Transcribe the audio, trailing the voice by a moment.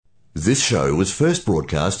This show was first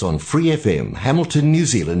broadcast on Free FM, Hamilton, New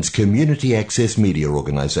Zealand's community access media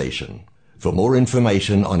organisation. For more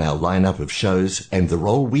information on our lineup of shows and the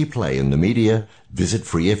role we play in the media, visit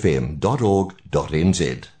freefm.org.nz.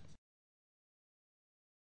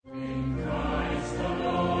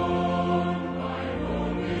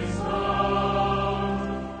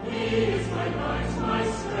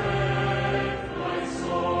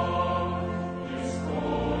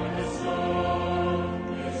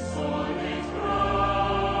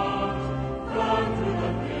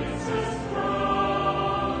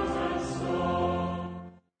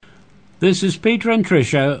 This is Peter and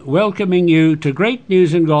Tricia welcoming you to Great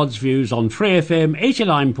News and God's Views on Free FM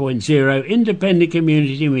 89.0 Independent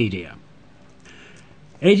Community Media.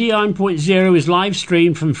 89.0 is live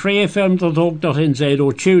streamed from freefm.org.nz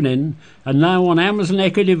or TuneIn and now on Amazon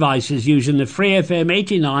Echo devices using the Free FM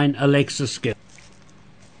 89 Alexa skill.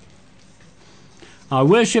 Our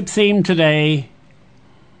worship theme today: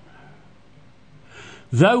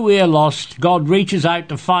 though we are lost, God reaches out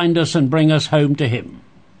to find us and bring us home to Him.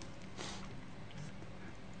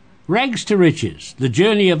 Rags to riches, the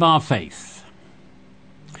journey of our faith.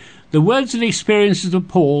 The words and experiences of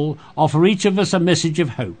Paul offer each of us a message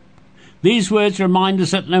of hope. These words remind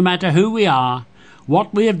us that no matter who we are,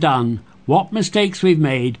 what we have done, what mistakes we've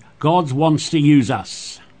made, God wants to use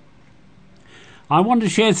us. I want to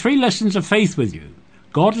share 3 lessons of faith with you.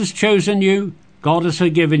 God has chosen you, God has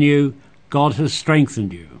forgiven you, God has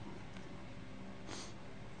strengthened you.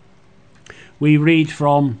 We read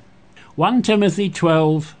from 1 Timothy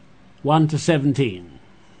 12, 1-17.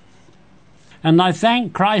 And I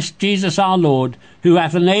thank Christ Jesus our Lord, who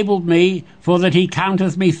hath enabled me, for that he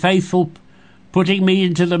counteth me faithful, putting me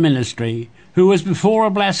into the ministry, who was before a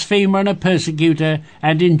blasphemer and a persecutor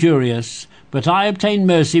and injurious, but I obtained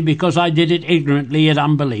mercy because I did it ignorantly in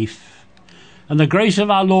unbelief. And the grace of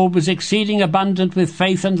our Lord was exceeding abundant with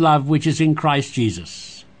faith and love which is in Christ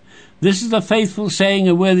Jesus. This is the faithful saying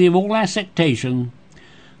and worthy of all acceptation,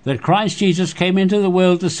 that Christ Jesus came into the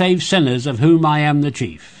world to save sinners, of whom I am the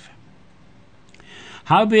chief.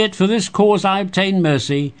 Howbeit for this cause I obtained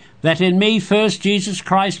mercy, that in me first Jesus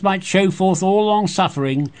Christ might show forth all long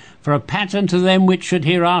suffering, for a pattern to them which should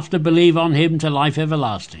hereafter believe on him to life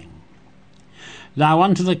everlasting. Now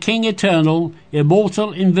unto the King eternal,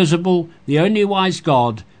 immortal, invisible, the only wise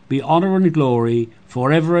God, be honour and glory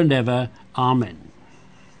for ever and ever. Amen.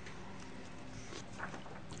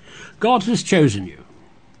 God has chosen you.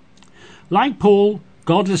 Like Paul,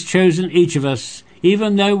 God has chosen each of us,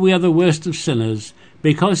 even though we are the worst of sinners,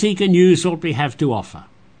 because he can use what we have to offer.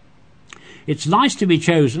 It's nice to be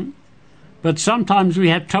chosen, but sometimes we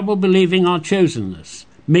have trouble believing our chosenness.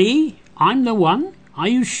 Me? I'm the one? Are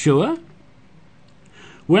you sure?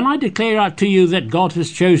 When I declare out to you that God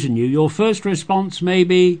has chosen you, your first response may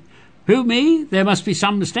be, who, me? There must be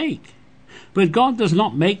some mistake. But God does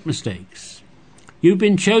not make mistakes. You've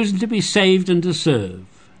been chosen to be saved and to serve.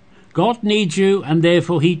 God needs you, and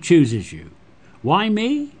therefore he chooses you. Why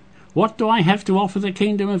me? What do I have to offer the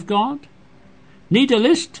kingdom of God? Need a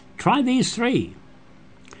list? Try these 3.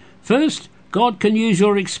 First, God can use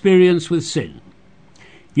your experience with sin.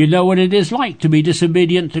 You know what it is like to be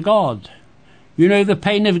disobedient to God. You know the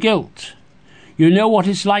pain of guilt. You know what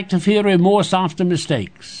it's like to feel remorse after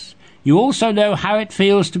mistakes. You also know how it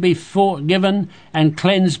feels to be forgiven and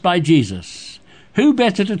cleansed by Jesus. Who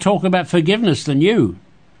better to talk about forgiveness than you?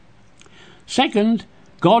 Second,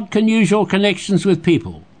 God can use your connections with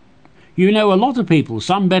people. You know a lot of people,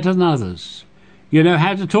 some better than others. You know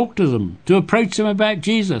how to talk to them, to approach them about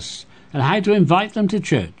Jesus, and how to invite them to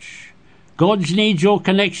church. God needs your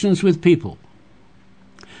connections with people.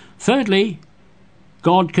 Thirdly,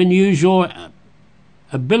 God can use your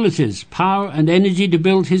abilities, power, and energy to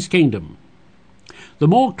build his kingdom. The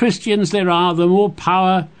more Christians there are, the more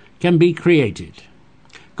power can be created.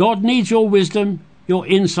 God needs your wisdom, your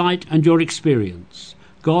insight, and your experience.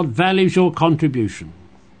 God values your contribution.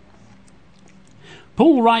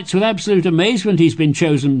 Paul writes with absolute amazement he's been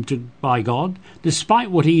chosen by God, despite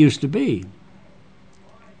what he used to be.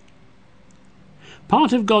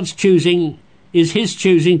 Part of God's choosing is his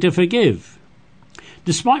choosing to forgive.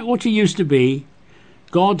 Despite what he used to be,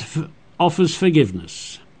 God offers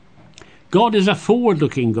forgiveness. God is a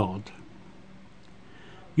forward-looking God.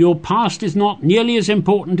 Your past is not nearly as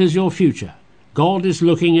important as your future. God is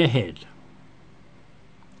looking ahead.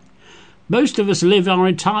 Most of us live our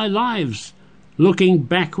entire lives looking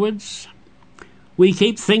backwards. We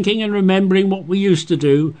keep thinking and remembering what we used to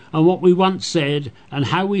do and what we once said and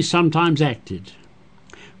how we sometimes acted.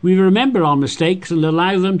 We remember our mistakes and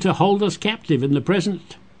allow them to hold us captive in the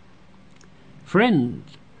present. Friend,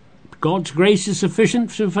 God's grace is sufficient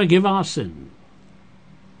to forgive our sin.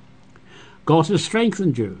 God has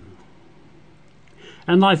strengthened you.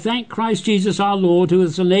 And I thank Christ Jesus our Lord, who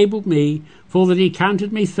has enabled me, for that he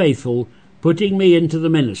counted me faithful, putting me into the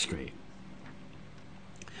ministry.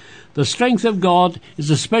 The strength of God is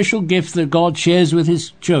a special gift that God shares with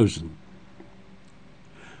his chosen.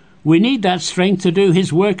 We need that strength to do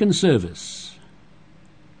his work and service.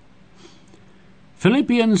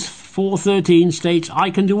 Philippians 4:13 states,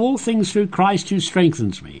 I can do all things through Christ who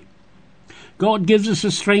strengthens me. God gives us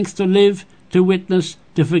the strength to live, to witness,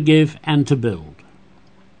 to forgive, and to build.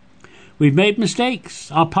 We've made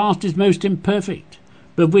mistakes. Our past is most imperfect,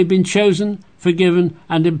 but we've been chosen, forgiven,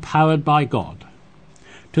 and empowered by God.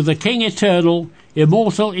 To the King eternal,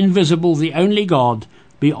 immortal, invisible, the only God,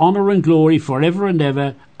 be honour and glory forever and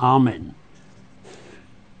ever. Amen.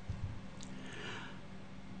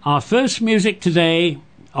 Our first music today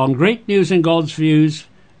on Great News and God's Views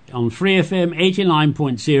on Free FM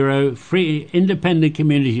 89.0, Free Independent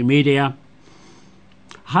Community Media.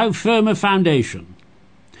 How Firm a Foundation.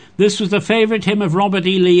 This was the favourite hymn of Robert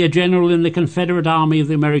E. Lee, a general in the Confederate Army of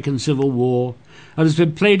the American Civil War, and has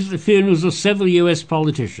been played at the funerals of several U.S.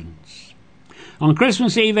 politicians. On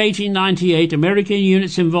Christmas Eve 1898, American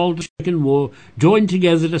units involved in the Second War joined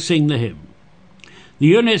together to sing the hymn. The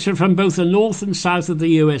units were from both the north and south of the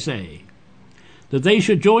USA. That they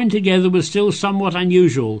should join together was still somewhat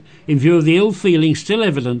unusual in view of the ill feeling still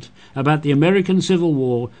evident about the American Civil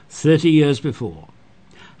War 30 years before.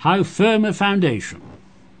 How Firm a Foundation.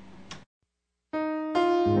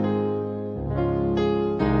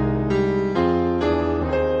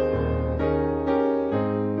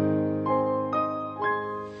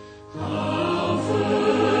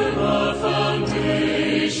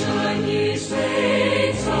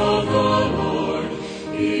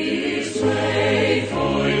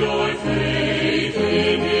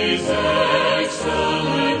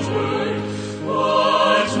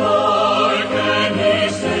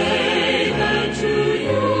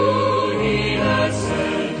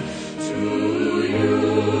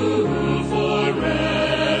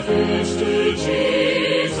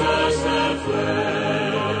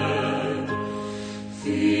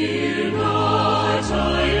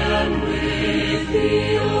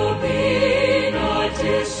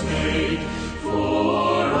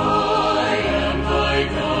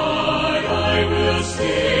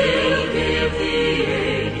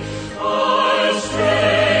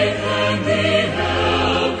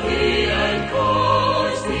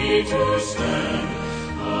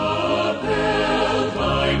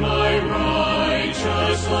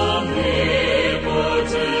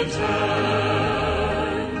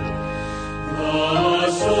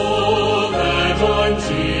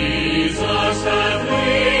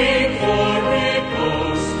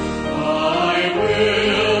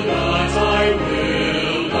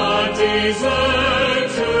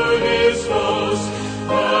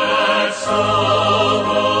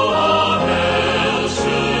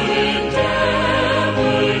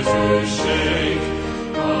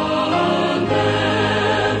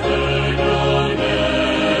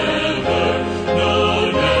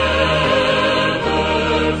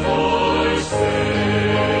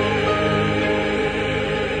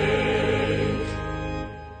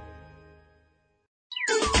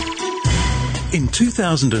 In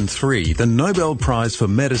 2003, the Nobel Prize for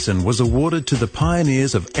Medicine was awarded to the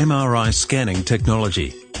pioneers of MRI scanning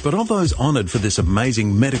technology. But of those honoured for this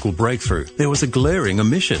amazing medical breakthrough, there was a glaring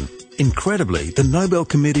omission. Incredibly, the Nobel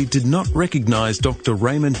Committee did not recognise Dr.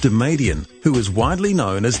 Raymond Damadian, who is widely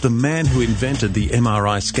known as the man who invented the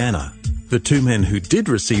MRI scanner. The two men who did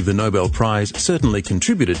receive the Nobel Prize certainly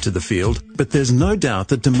contributed to the field, but there's no doubt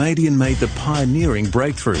that Damadian made the pioneering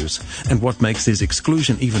breakthroughs. And what makes his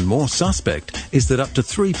exclusion even more suspect is that up to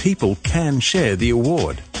 3 people can share the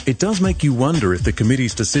award. It does make you wonder if the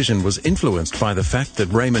committee's decision was influenced by the fact that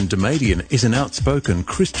Raymond Damadian is an outspoken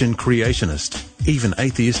Christian creationist. Even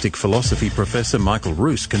atheistic philosophy professor Michael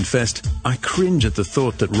Roos confessed, "I cringe at the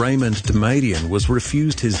thought that Raymond Damadian was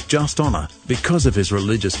refused his just honour because of his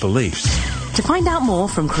religious beliefs." To find out more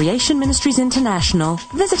from Creation Ministries International,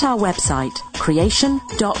 visit our website,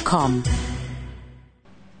 creation.com.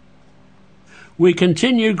 We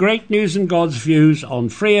continue Great News and God's Views on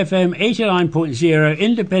Free FM 89.0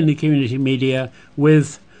 Independent Community Media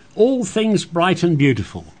with All Things Bright and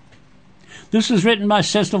Beautiful. This was written by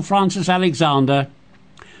Cecil Francis Alexander.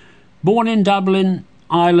 Born in Dublin,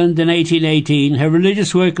 Ireland in 1818, her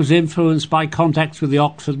religious work was influenced by contacts with the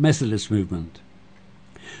Oxford Methodist movement.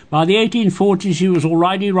 By the 1840s, she was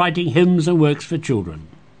already writing hymns and works for children.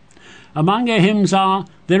 Among her hymns are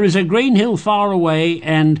There is a Green Hill Far Away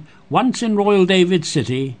and Once in Royal David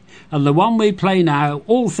City, and the one we play now,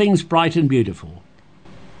 All Things Bright and Beautiful.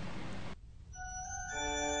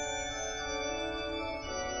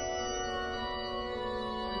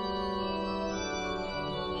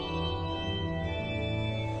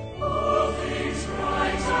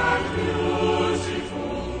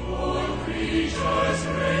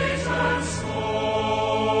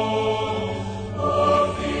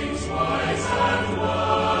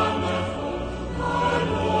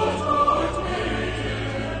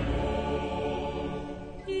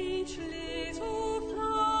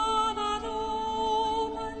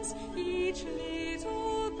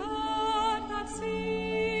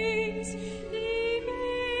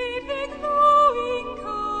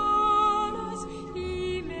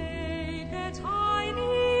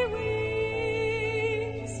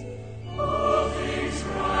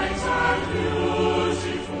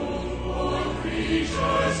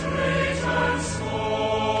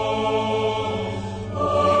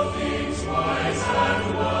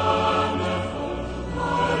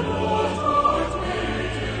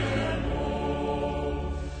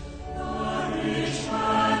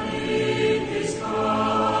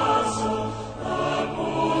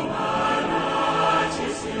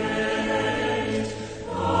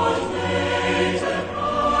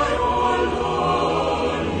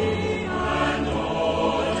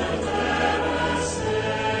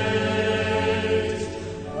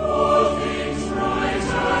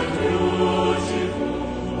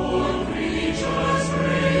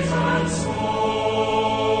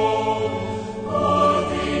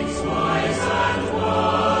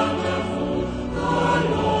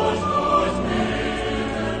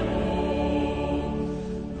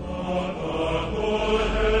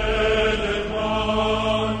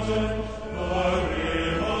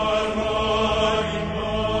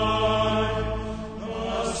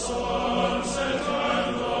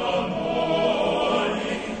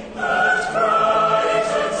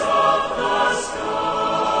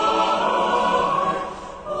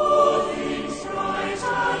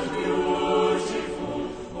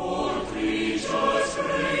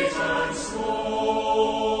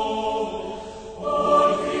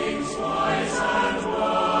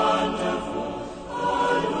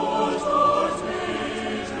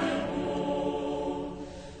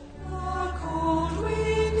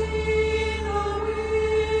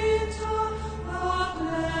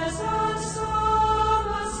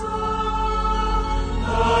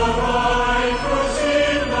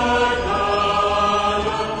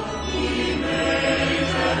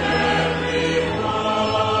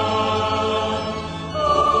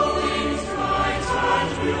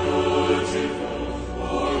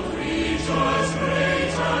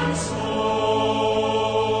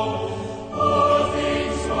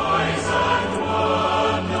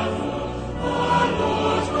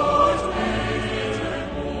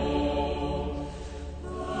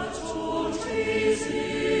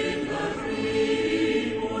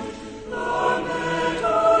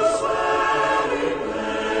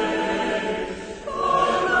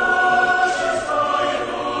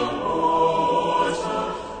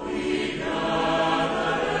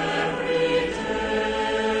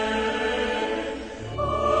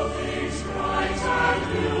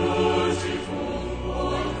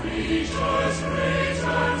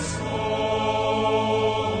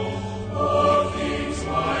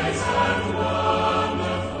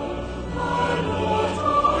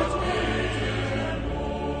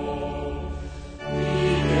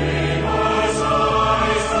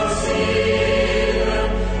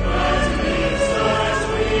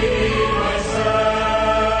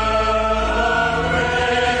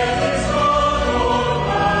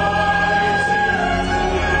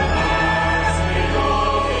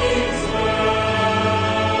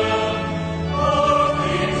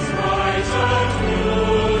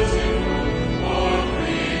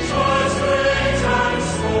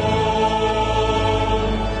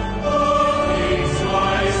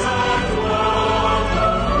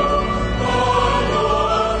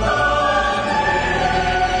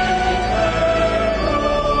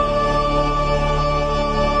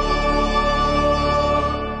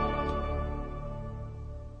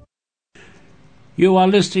 You are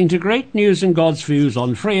listening to Great News and God's Views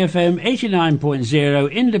on Free FM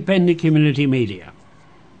 89.0 Independent Community Media.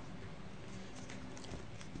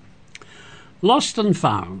 Lost and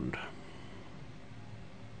Found.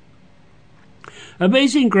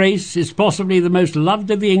 Amazing Grace is possibly the most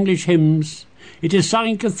loved of the English hymns. It is sung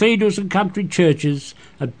in cathedrals and country churches,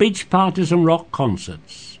 at beach parties and rock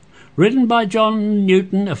concerts. Written by John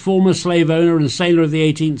Newton, a former slave owner and sailor of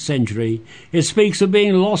the 18th century, it speaks of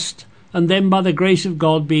being lost and then by the grace of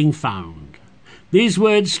God being found. These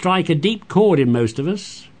words strike a deep chord in most of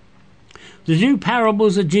us. The two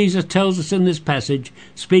parables that Jesus tells us in this passage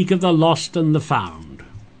speak of the lost and the found.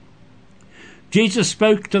 Jesus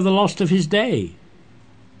spoke to the lost of his day.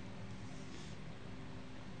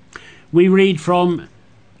 We read from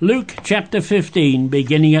Luke chapter 15,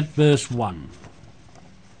 beginning at verse 1.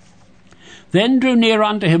 Then drew near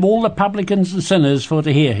unto him all the publicans and sinners for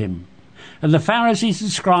to hear him. And the Pharisees and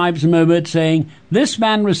scribes murmured, saying, This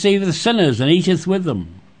man receiveth sinners, and eateth with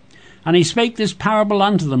them. And he spake this parable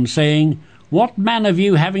unto them, saying, What man of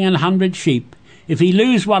you, having 100 sheep, if he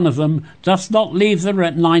lose one of them, doth not leave the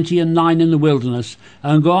 99 in the wilderness,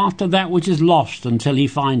 and go after that which is lost until he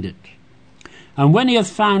find it? And when he hath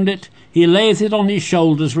found it, he layeth it on his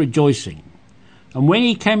shoulders, rejoicing. And when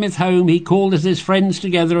he cometh home, he calleth his friends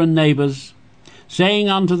together and neighbours, saying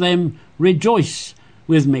unto them, Rejoice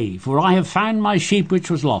with me, for I have found my sheep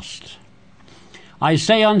which was lost. I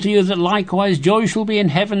say unto you that likewise joy shall be in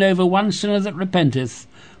heaven over one sinner that repenteth,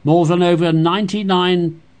 more than over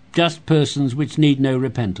 99 just persons which need no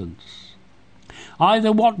repentance.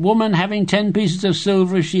 Either what woman, having 10 pieces of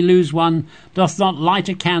silver, if she lose one, doth not light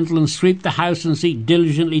a candle and sweep the house and seek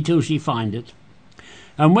diligently till she find it?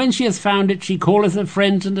 And when she hath found it, she calleth her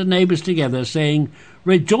friends and her neighbours together, saying,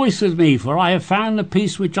 Rejoice with me, for I have found the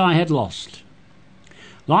piece which I had lost.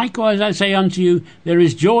 Likewise I say unto you, there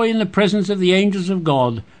is joy in the presence of the angels of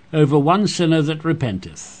God over one sinner that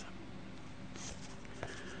repenteth.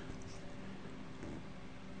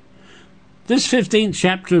 This 15th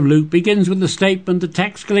chapter of Luke begins with the statement that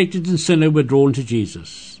tax collectors and sinners were drawn to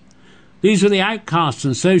Jesus. These were the outcasts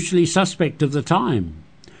and socially suspect of the time.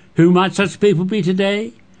 Who might such people be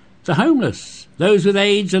today? The homeless, those with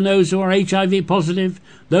AIDS and those who are HIV positive,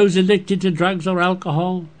 those addicted to drugs or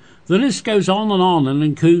alcohol. The list goes on and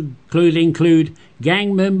include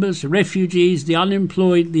gang members, refugees, the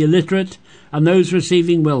unemployed, the illiterate, and those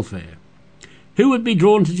receiving welfare. Who would be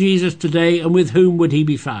drawn to Jesus today, and with whom would he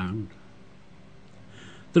be found?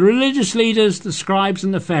 The religious leaders, the scribes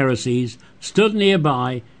and the Pharisees, stood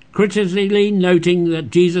nearby, critically noting that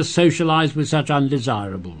Jesus socialized with such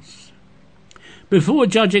undesirables. Before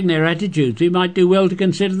judging their attitudes, we might do well to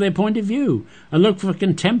consider their point of view and look for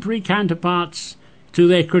contemporary counterparts to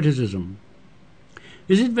their criticism.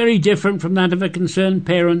 Is it very different from that of a concerned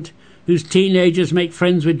parent whose teenagers make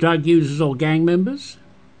friends with drug users or gang members?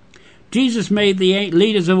 Jesus made the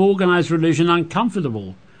leaders of organized religion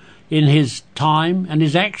uncomfortable in his time, and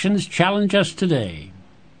his actions challenge us today.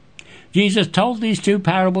 Jesus told these two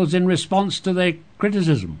parables in response to their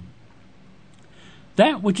criticism.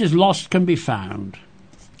 That which is lost can be found.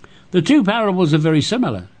 The two parables are very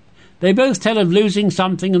similar. They both tell of losing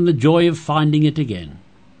something and the joy of finding it again.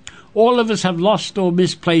 All of us have lost or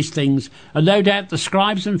misplaced things, and no doubt the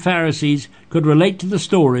scribes and Pharisees could relate to the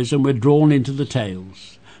stories and were drawn into the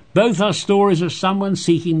tales. Both are stories of someone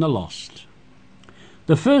seeking the lost.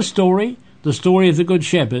 The first story, the story of the Good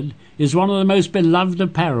Shepherd, is one of the most beloved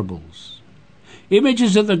of parables.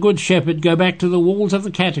 Images of the Good Shepherd go back to the walls of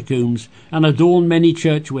the catacombs and adorn many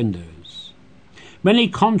church windows. Many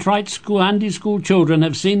contrite Sunday school children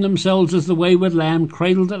have seen themselves as the wayward lamb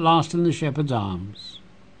cradled at last in the shepherd's arms.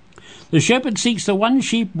 The shepherd seeks the one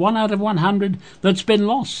sheep, 1 out of 100, that's been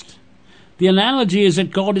lost. The analogy is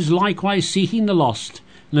that God is likewise seeking the lost,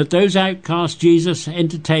 and that those outcasts Jesus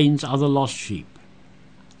entertains are the lost sheep.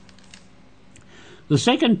 The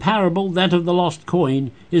second parable, that of the lost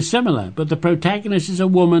coin, is similar, but the protagonist is a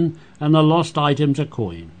woman and the lost item's a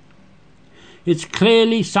coin. It's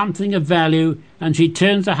clearly something of value, and she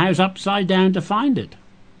turns the house upside down to find it.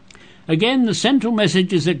 Again, the central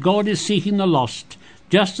message is that God is seeking the lost,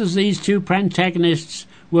 just as these two protagonists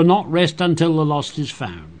will not rest until the lost is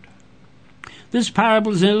found. This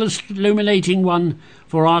parable is an illuminating one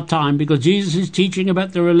for our time because Jesus is teaching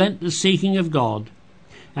about the relentless seeking of God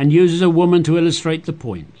and uses a woman to illustrate the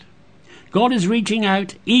point. God is reaching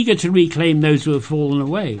out, eager to reclaim those who have fallen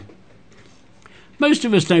away. Most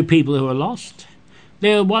of us know people who are lost.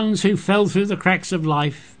 They are ones who fell through the cracks of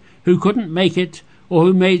life, who couldn't make it, or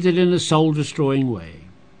who made it in a soul-destroying way.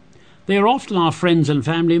 They are often our friends and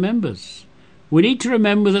family members. We need to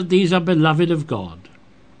remember that these are beloved of God.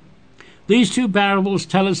 These two parables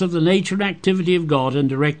tell us of the nature and activity of God and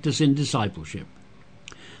direct us in discipleship.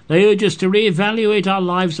 They urge us to reevaluate our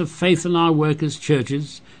lives of faith and our work as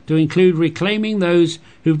churches, to include reclaiming those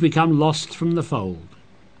who've become lost from the fold.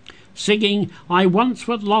 Singing, "I once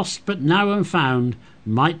was lost but now am found,"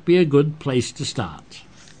 might be a good place to start.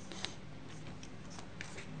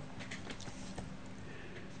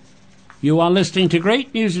 You are listening to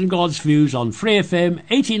Great News and God's Views on Free FM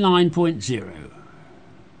 89.0.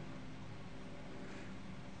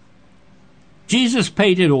 Jesus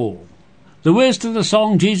Paid It All. The words of the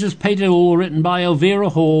song Jesus Paid It All were written by Elvira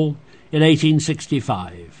Hall in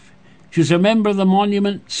 1865. She was a member of the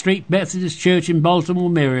Monument Street Methodist Church in Baltimore,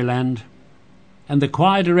 Maryland, and the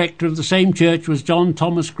choir director of the same church was John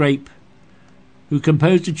Thomas Grape, who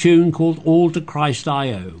composed a tune called All to Christ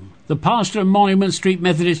I Owe. The pastor of Monument Street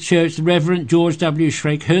Methodist Church, the Reverend George W.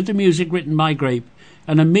 Shrake, heard the music written by Grape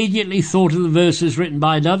and immediately thought of the verses written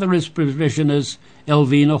by another of his parishioners,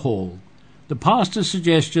 Elvina Hall. The pastor's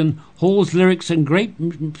suggestion, Hall's lyrics and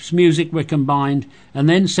Grape's music were combined and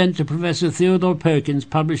then sent to Professor Theodore Perkins,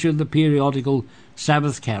 publisher of the periodical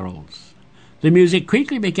Sabbath Carols. The music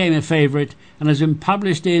quickly became a favourite and has been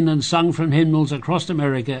published in and sung from hymnals across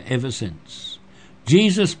America ever since.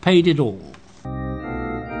 Jesus Paid It All.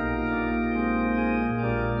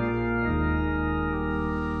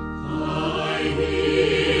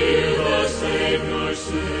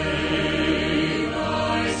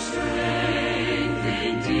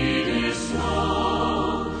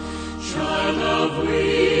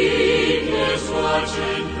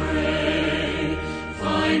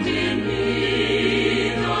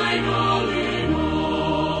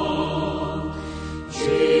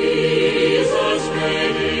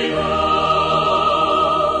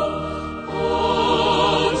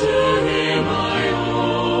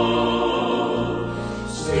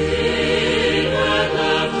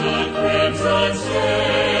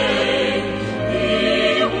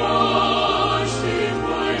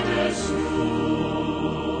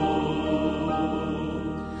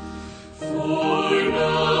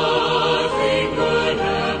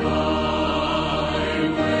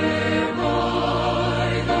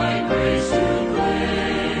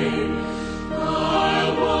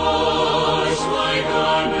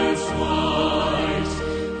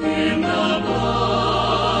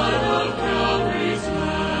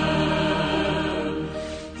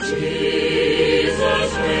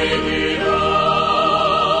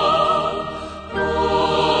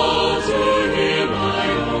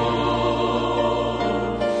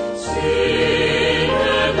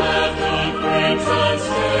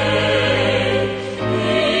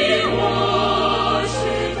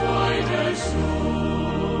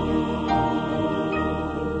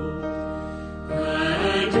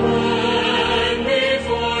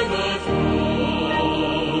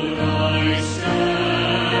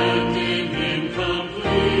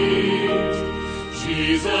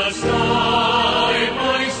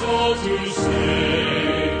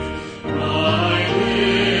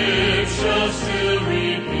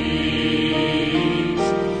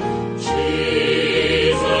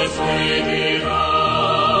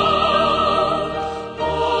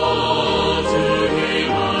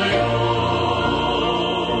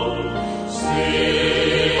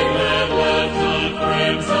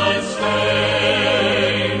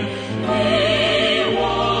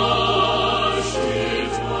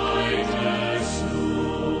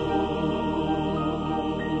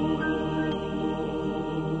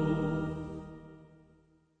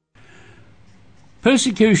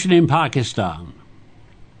 Persecution in Pakistan.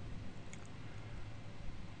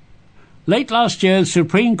 Late last year, the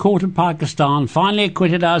Supreme Court of Pakistan finally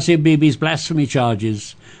acquitted Asia Bibi's blasphemy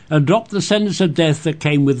charges and dropped the sentence of death that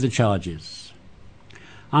came with the charges.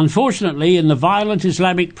 Unfortunately, in the violent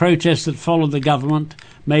Islamic protests that followed, the government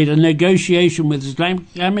made a negotiation with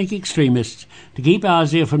Islamic extremists to keep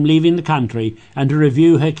Asia from leaving the country and to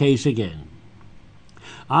review her case again.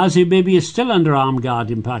 Asia Bibi is still under armed guard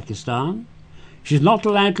in Pakistan. She's not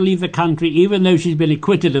allowed to leave the country even though she's been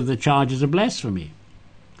acquitted of the charges of blasphemy.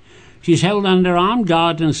 She's held under armed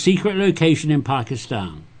guard in a secret location in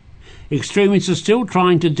Pakistan. Extremists are still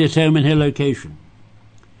trying to determine her location.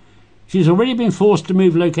 She's already been forced to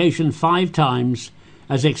move location 5 times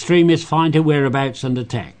as extremists find her whereabouts and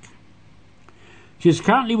attack. She is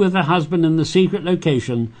currently with her husband in the secret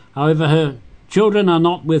location. However, her children are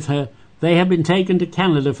not with her. They have been taken to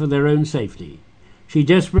Canada for their own safety. She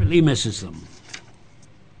desperately misses them.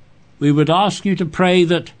 We would ask you to pray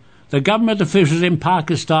that the government officials in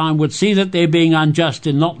Pakistan would see that they're being unjust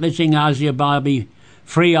in not letting Asia Bibi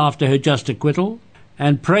free after her just acquittal,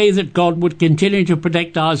 and pray that God would continue to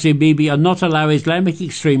protect Asia Bibi and not allow Islamic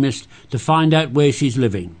extremists to find out where she's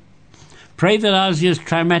living. Pray that Asia's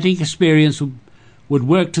traumatic experience would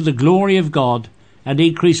work to the glory of God and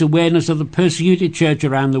increase awareness of the persecuted church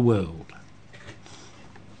around the world.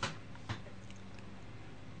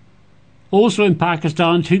 Also in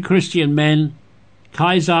Pakistan, 2 Christian men,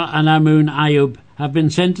 Kaiser and Amun Ayub, have been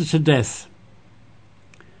sentenced to death.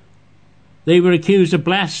 They were accused of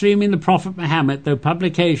blaspheming the Prophet Muhammad, though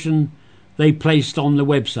publication they placed on the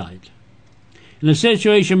website. In a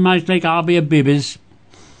situation much like Asia Bibi's,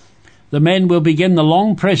 the men will begin the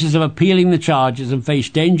long process of appealing the charges and face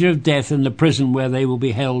danger of death in the prison where they will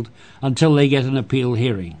be held until they get an appeal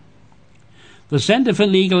hearing. The Centre for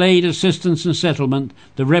Legal Aid, Assistance and Settlement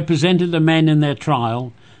that represented the men in their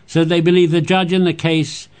trial said they believe the judge in the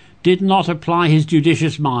case did not apply his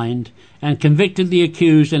judicious mind and convicted the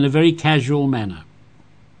accused in a very casual manner.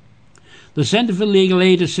 The Centre for Legal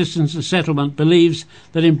Aid, Assistance and Settlement believes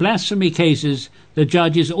that in blasphemy cases the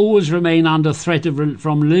judges always remain under threat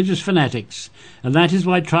from religious fanatics, and that is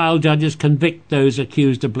why trial judges convict those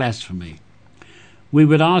accused of blasphemy. We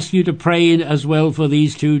would ask you to pray as well for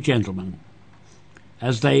these two gentlemen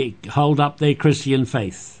as they hold up their Christian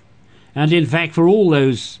faith, and in fact for all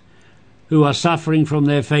those who are suffering from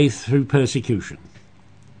their faith through persecution.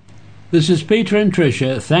 This is Peter and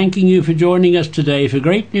Tricia thanking you for joining us today for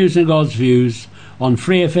Great News and God's Views on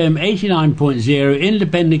Free FM 89.0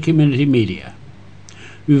 Independent Community Media.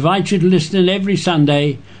 We invite you to listen in every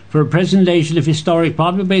Sunday for a presentation of historic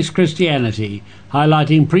Bible-based Christianity,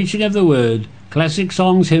 highlighting preaching of the Word, classic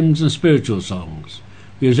songs, hymns and spiritual songs.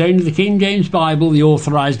 We use only the King James Bible, the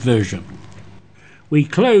authorized version. We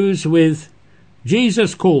close with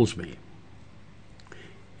Jesus Calls Me.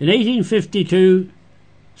 In 1852,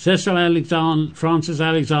 Cecil Frances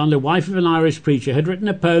Alexander, wife of an Irish preacher, had written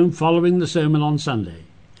a poem following the sermon on Sunday.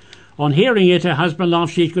 On hearing it, her husband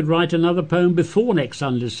asked she could write another poem before next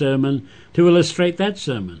Sunday's sermon to illustrate that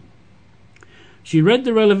sermon. She read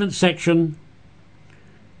the relevant section,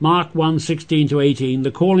 Mark 1:16-18, the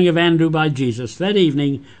calling of Andrew by Jesus, that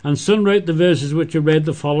evening, and soon wrote the verses which are read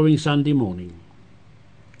the following Sunday morning.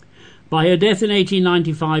 By her death in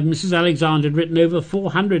 1895, Mrs. Alexander had written over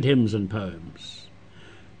 400 hymns and poems.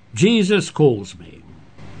 Jesus Calls Me.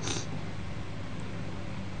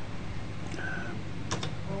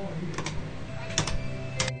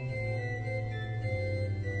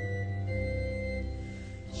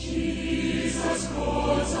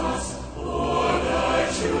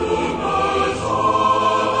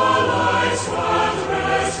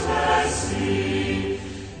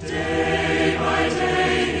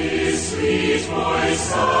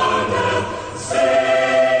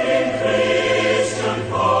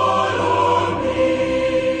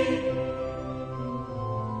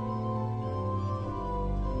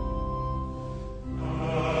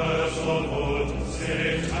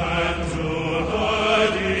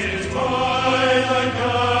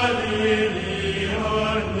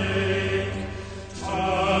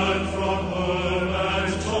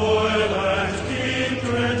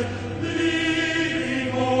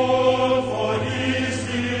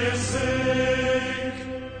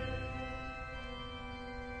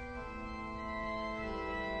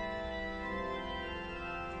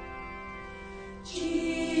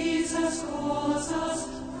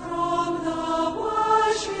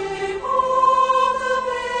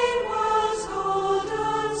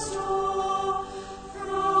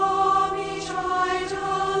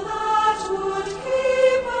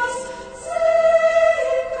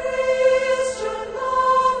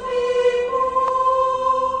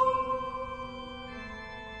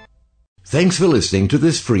 Thanks for listening to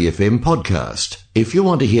this Free FM podcast. If you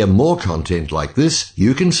want to hear more content like this,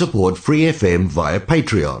 you can support Free FM via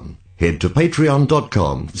Patreon. Head to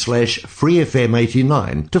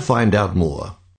patreon.com/freefm89 to find out more.